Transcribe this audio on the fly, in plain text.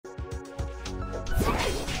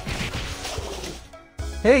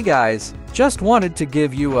Hey guys, just wanted to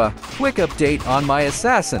give you a quick update on my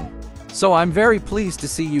assassin. So I'm very pleased to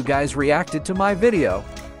see you guys reacted to my video.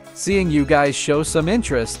 Seeing you guys show some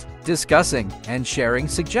interest, discussing, and sharing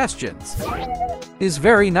suggestions is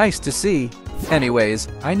very nice to see. Anyways,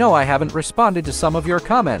 I know I haven't responded to some of your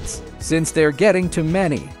comments, since they're getting too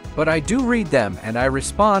many, but I do read them and I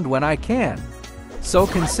respond when I can. So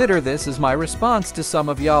consider this as my response to some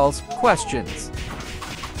of y'all's questions.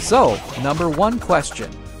 So, number 1 question.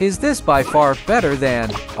 Is this by far better than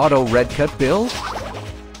auto Redcut build?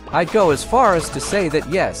 I'd go as far as to say that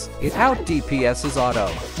yes, it out DPS's auto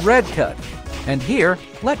Redcut. And here,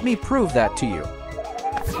 let me prove that to you.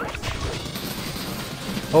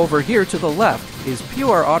 Over here to the left is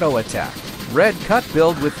pure auto attack Redcut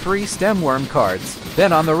build with 3 stemworm cards.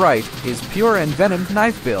 Then on the right is pure Envenomed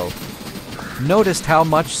Knife build. Noticed how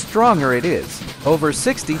much stronger it is, over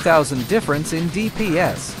 60,000 difference in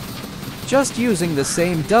DPS. Just using the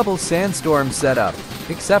same double sandstorm setup,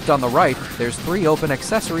 except on the right, there's 3 open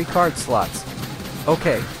accessory card slots.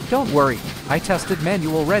 Okay, don't worry, I tested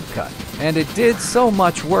manual Redcut, and it did so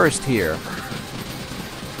much worse here.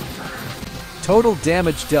 Total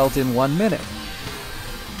damage dealt in 1 minute.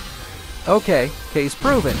 Okay, case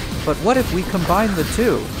proven, but what if we combine the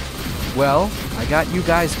two? Well, I got you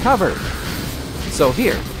guys covered. So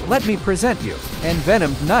here, let me present you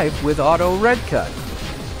Envenomed Knife with auto Redcut.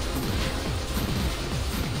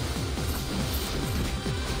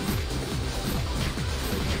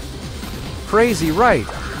 Crazy, right?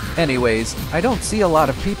 Anyways, I don't see a lot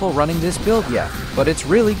of people running this build yet, but it's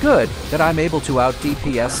really good that I'm able to out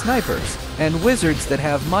DPS snipers and wizards that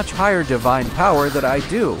have much higher divine power than I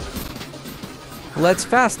do. Let's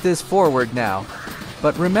fast this forward now.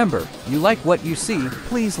 But remember, you like what you see,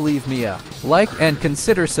 please leave me a like and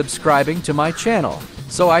consider subscribing to my channel,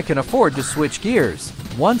 so I can afford to switch gears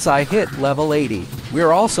once I hit level 80.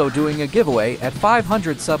 We're also doing a giveaway at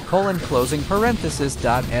 500 closing parenthesis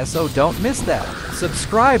so don't miss that.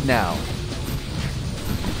 Subscribe now.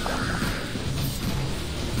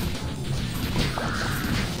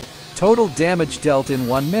 Total damage dealt in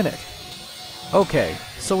 1 minute. Okay,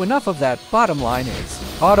 so enough of that. Bottom line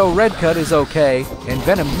is, auto Redcut is okay,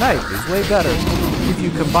 Envenomed Knife is way better. If you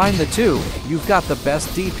combine the two, you've got the best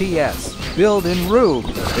DPS build in ROOG,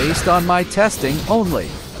 based on my testing only.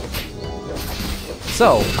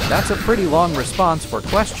 So, that's a pretty long response for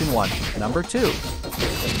question 1. Number 2.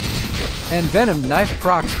 Envenomed Knife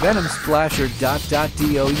procs Venom Splasher ...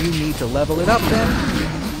 Do you need to level it up then?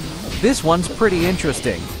 This one's pretty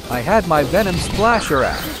interesting. I had my Venom Splasher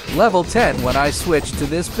at level 10 when I switched to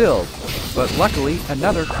this build, but luckily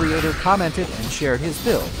another creator commented and shared his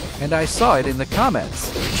build, and I saw it in the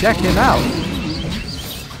comments. Check him out.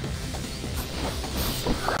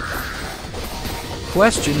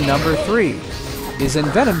 Question number 3. Is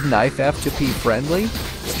Envenomed Knife F2P friendly?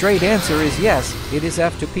 Straight answer is yes, it is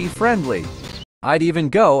F2P friendly. I'd even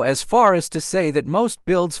go as far as to say that most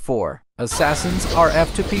builds for assassins are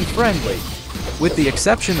F2P friendly, with the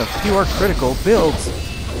exception of pure critical builds.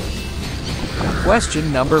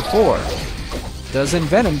 Question number 4. Does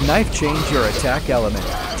Envenomed Knife change your attack element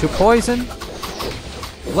to poison?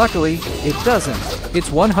 Luckily, it doesn't. It's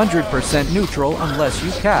 100% neutral unless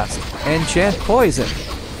you cast Enchant Poison.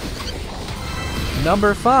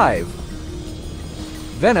 Number 5.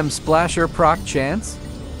 Venom Splasher proc chance?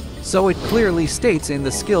 So it clearly states in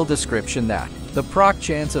the skill description that the proc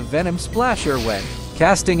chance of Venom Splasher when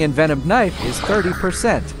casting Envenomed Knife is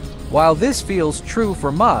 30%. While this feels true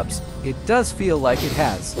for mobs, it does feel like it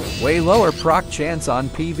has way lower proc chance on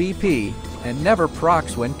PvP and never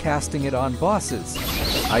procs when casting it on bosses.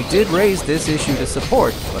 I did raise this issue to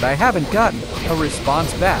support, but I haven't gotten a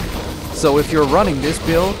response back. So if you're running this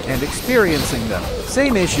build and experiencing the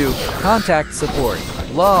same issue, contact support.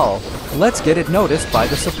 Lol. Let's get it noticed by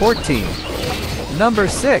the support team. Number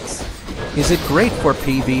 6. Is it great for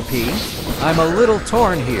PvP? I'm a little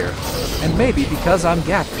torn here, and maybe because I'm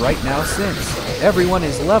gapped right now since everyone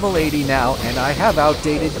is level 80 now and I have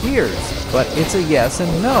outdated gears. But it's a yes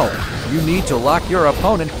and no. You need to lock your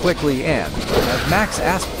opponent quickly and have max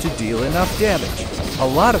asp to deal enough damage. A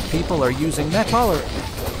lot of people are using Metaller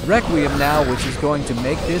Requiem now, which is going to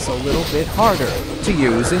make this a little bit harder to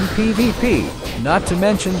use in PvP. Not to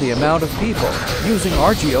mention the amount of people using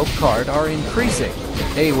RGO card are increasing.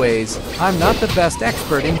 Anyways, I'm not the best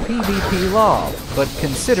expert in PvP lol, but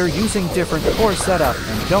consider using different core setup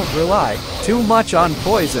and don't rely too much on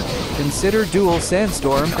poison. Consider dual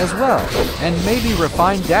sandstorm as well, and maybe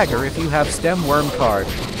refine dagger if you have stem worm card,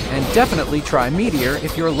 and definitely try meteor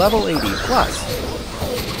if you're level 80 plus.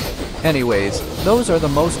 Anyways, those are the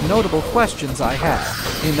most notable questions I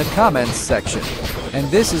have in the comments section. And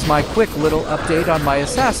this is my quick little update on my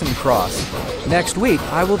Assassin Cross. Next week,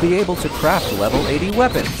 I will be able to craft level 80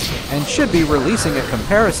 weapons, and should be releasing a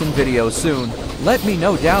comparison video soon. Let me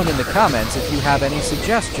know down in the comments if you have any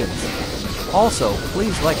suggestions. Also,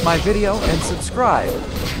 please like my video and subscribe.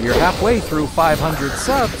 We're halfway through 500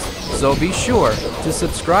 subs, so be sure to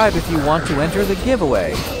subscribe if you want to enter the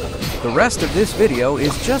giveaway. The rest of this video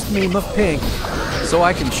is just meme of pink, so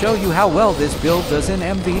I can show you how well this build does in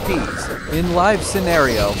MVPs, in live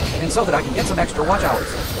scenario, and so that I can get some extra watch hours.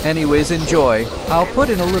 Anyways, enjoy. I'll put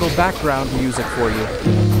in a little background music for you.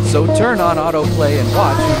 So turn on autoplay and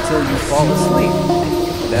watch until you fall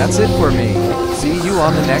asleep. That's it for me. See you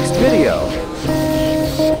on the next video.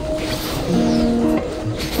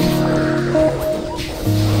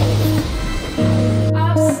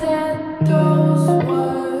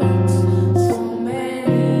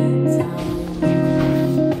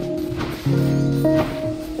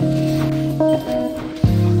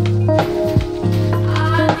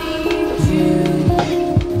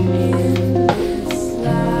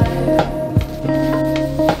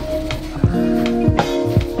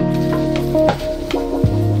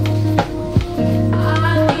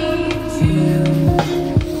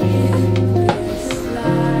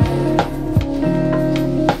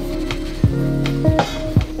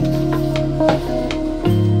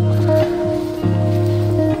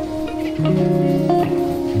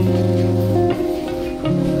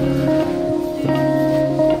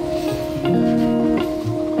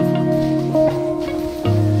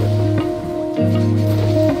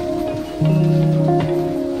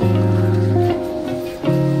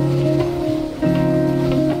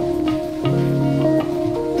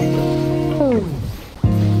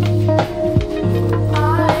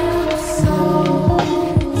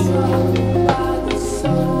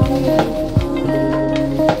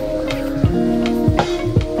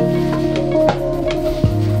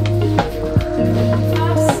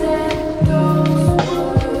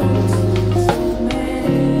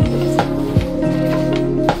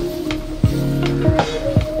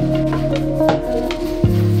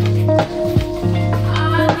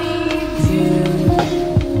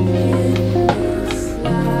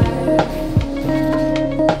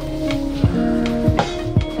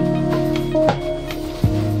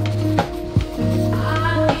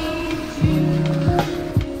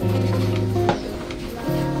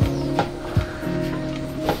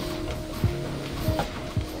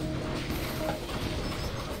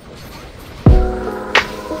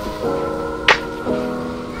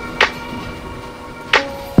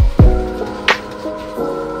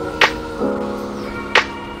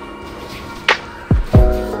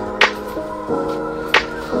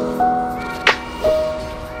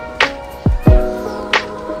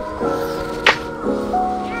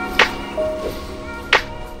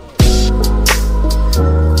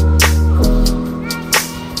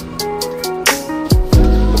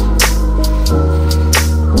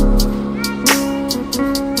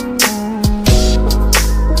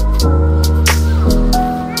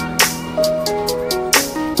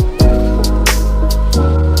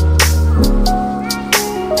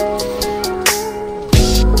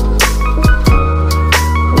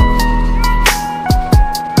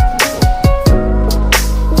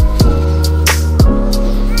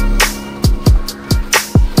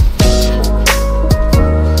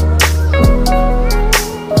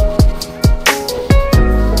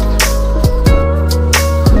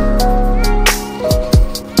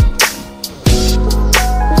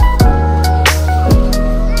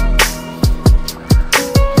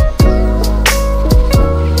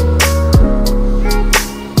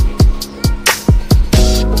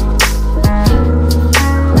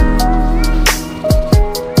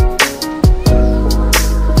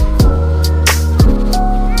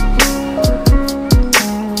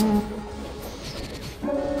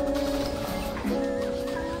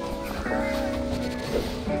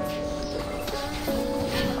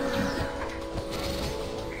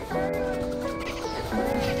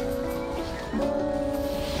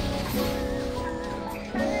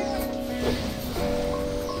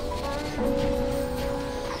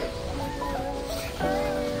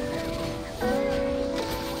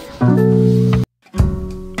 you.